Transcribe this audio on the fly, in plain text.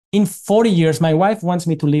in 40 years, my wife wants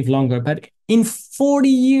me to live longer, but in 40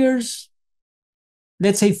 years,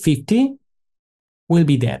 let's say 50, we'll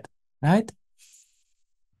be dead, right?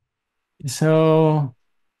 So...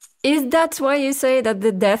 Is that why you say that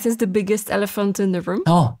the death is the biggest elephant in the room?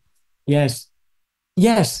 Oh, yes.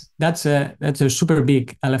 Yes, that's a super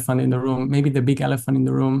big elephant in the room, maybe the big elephant in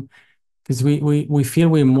the room, because we feel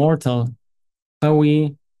we're mortal, but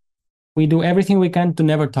we do everything we can to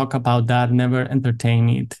never talk about that, never entertain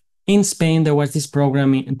it. In Spain, there was this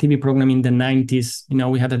program, TV program in the 90s.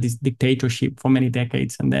 We had this dictatorship for many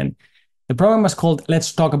decades. And then the program was called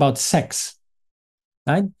Let's Talk About Sex,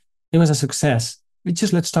 right? It was a success. We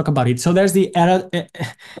just let's talk about it. So there's the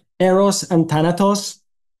Eros and Thanatos.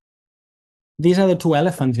 These are the two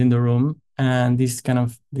elephants in the room, and these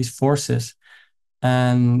forces.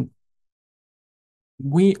 And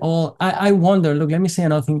I wonder, look, let me say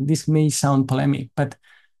another thing. This may sound polemic,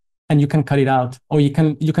 and you can cut it out, or you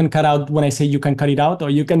can cut out when I say you can cut it out,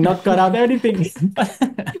 or you cannot cut out anything.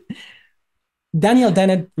 Daniel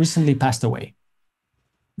Dennett recently passed away.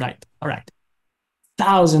 Right. All right.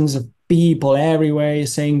 Thousands of people everywhere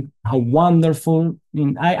saying how wonderful.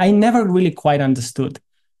 I never really quite understood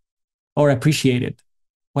or appreciated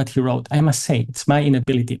what he wrote. I must say, it's my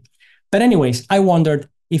inability. But anyways, I wondered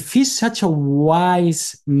if he's such a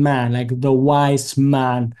wise man, like the wise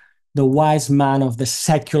man of the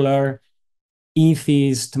secular,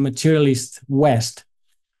 atheist, materialist West.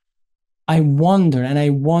 I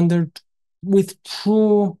wondered with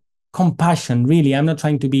true compassion, really, I'm not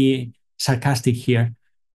trying to be sarcastic here,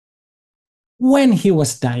 when he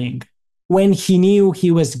was dying, when he knew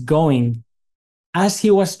he was going, as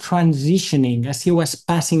he was transitioning, as he was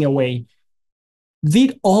passing away,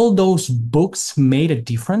 did all those books made a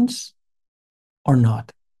difference or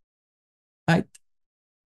not? Right?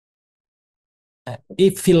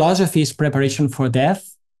 If philosophy is preparation for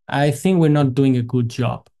death, I think we're not doing a good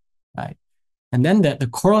job, right? And then the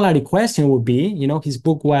corollary question would be, his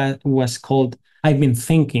book was called I've Been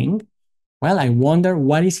Thinking. Well, I wonder,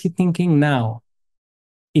 what is he thinking now?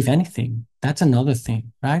 If anything, that's another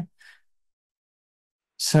thing, right?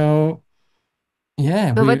 So,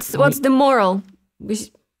 yeah. But what's the moral?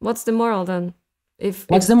 What's the moral then?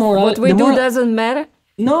 What's the moral? What we do doesn't matter?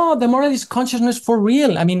 No, the moral is consciousness for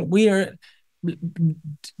real. I mean,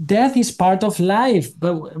 death is part of life,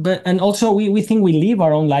 but and also we think we live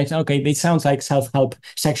our own lives. Okay, this sounds like self-help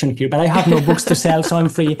section here, but I have no books to sell, so I'm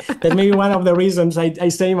free. That may be one of the reasons I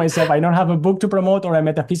say myself, I don't have a book to promote or a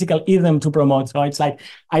metaphysical ism to promote. So it's like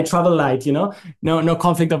I travel light, no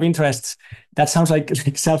conflict of interests. That sounds like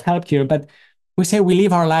self-help here, but we say we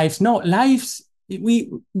live our lives. No, life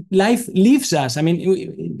lives us. I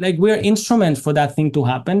mean, we're instruments for that thing to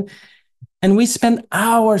happen, and we spend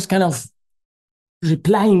hours kind of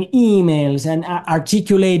replying emails and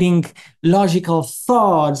articulating logical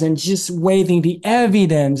thoughts and just weighing the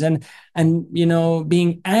evidence and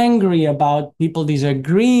being angry about people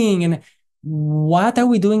disagreeing. And what are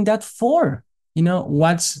we doing that for?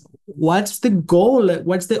 What's the goal?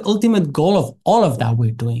 What's the ultimate goal of all of that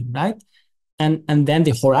we're doing, right? And then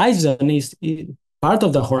the horizon is part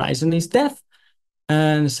of the horizon is death.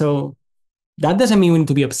 And so that doesn't mean we need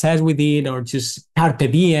to be obsessed with it or just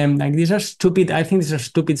carpe diem. Like these are stupid. I think these are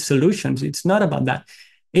stupid solutions. It's not about that.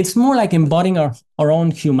 It's more like embodying our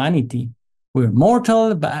own humanity. We're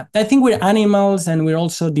mortal, but I think we're animals and we're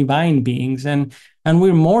also divine beings, and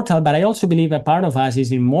we're mortal, but I also believe a part of us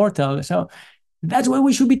is immortal. So that's what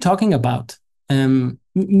we should be talking about.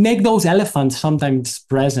 Make those elephants sometimes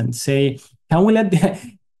present. Say, can we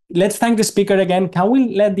let's thank the speaker again. Can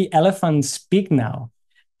we let the elephant speak now?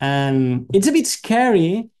 And it's a bit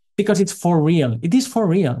scary because it's for real. It is for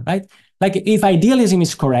real, right? Like if idealism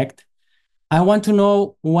is correct, I want to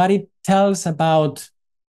know what it tells about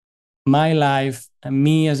my life and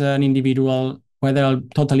me as an individual, whether I'll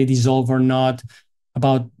totally dissolve or not,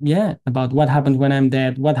 about what happened when I'm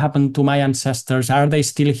dead, what happened to my ancestors, are they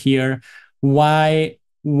still here? Why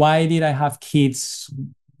did I have kids?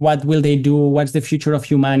 What will they do? What's the future of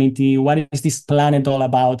humanity? What is this planet all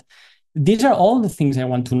about? These are all the things I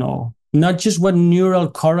want to know, not just what neural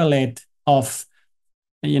correlate of,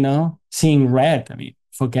 seeing red. I mean,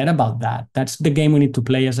 forget about that. That's the game we need to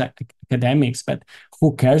play as academics, but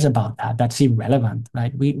who cares about that? That's irrelevant,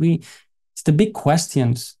 right? It's the big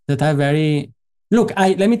questions that are very, look,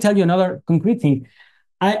 let me tell you another concrete thing.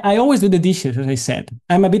 I always do the dishes, as I said.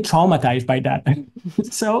 I'm a bit traumatized by that.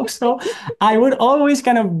 so I would always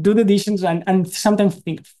kind of do the dishes and sometimes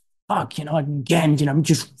think, fuck, again, I'm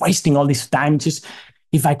just wasting all this time. Just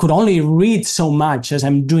if I could only read so much as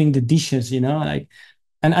I'm doing the dishes, and I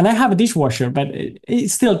have a dishwasher, but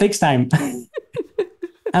it still takes time.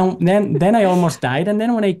 And then I almost died. And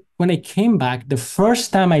then when I came back, the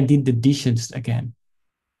first time I did the dishes again,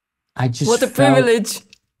 I just What a felt privilege.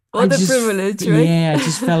 What a privilege, right? yeah, I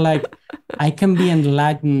just felt like I can be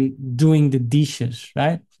enlightened doing the dishes,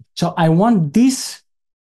 right? So I want this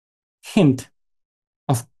hint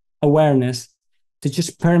of awareness to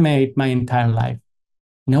just permeate my entire life.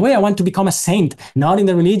 In a way, I want to become a saint, not in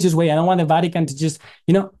the religious way. I don't want the Vatican to just,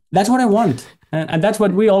 that's what I want. And that's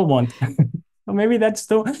what we all want. So maybe that's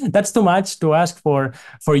too much to ask for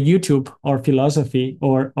YouTube or philosophy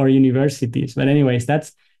or universities. But anyways,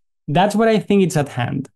 that's what I think it's at hand.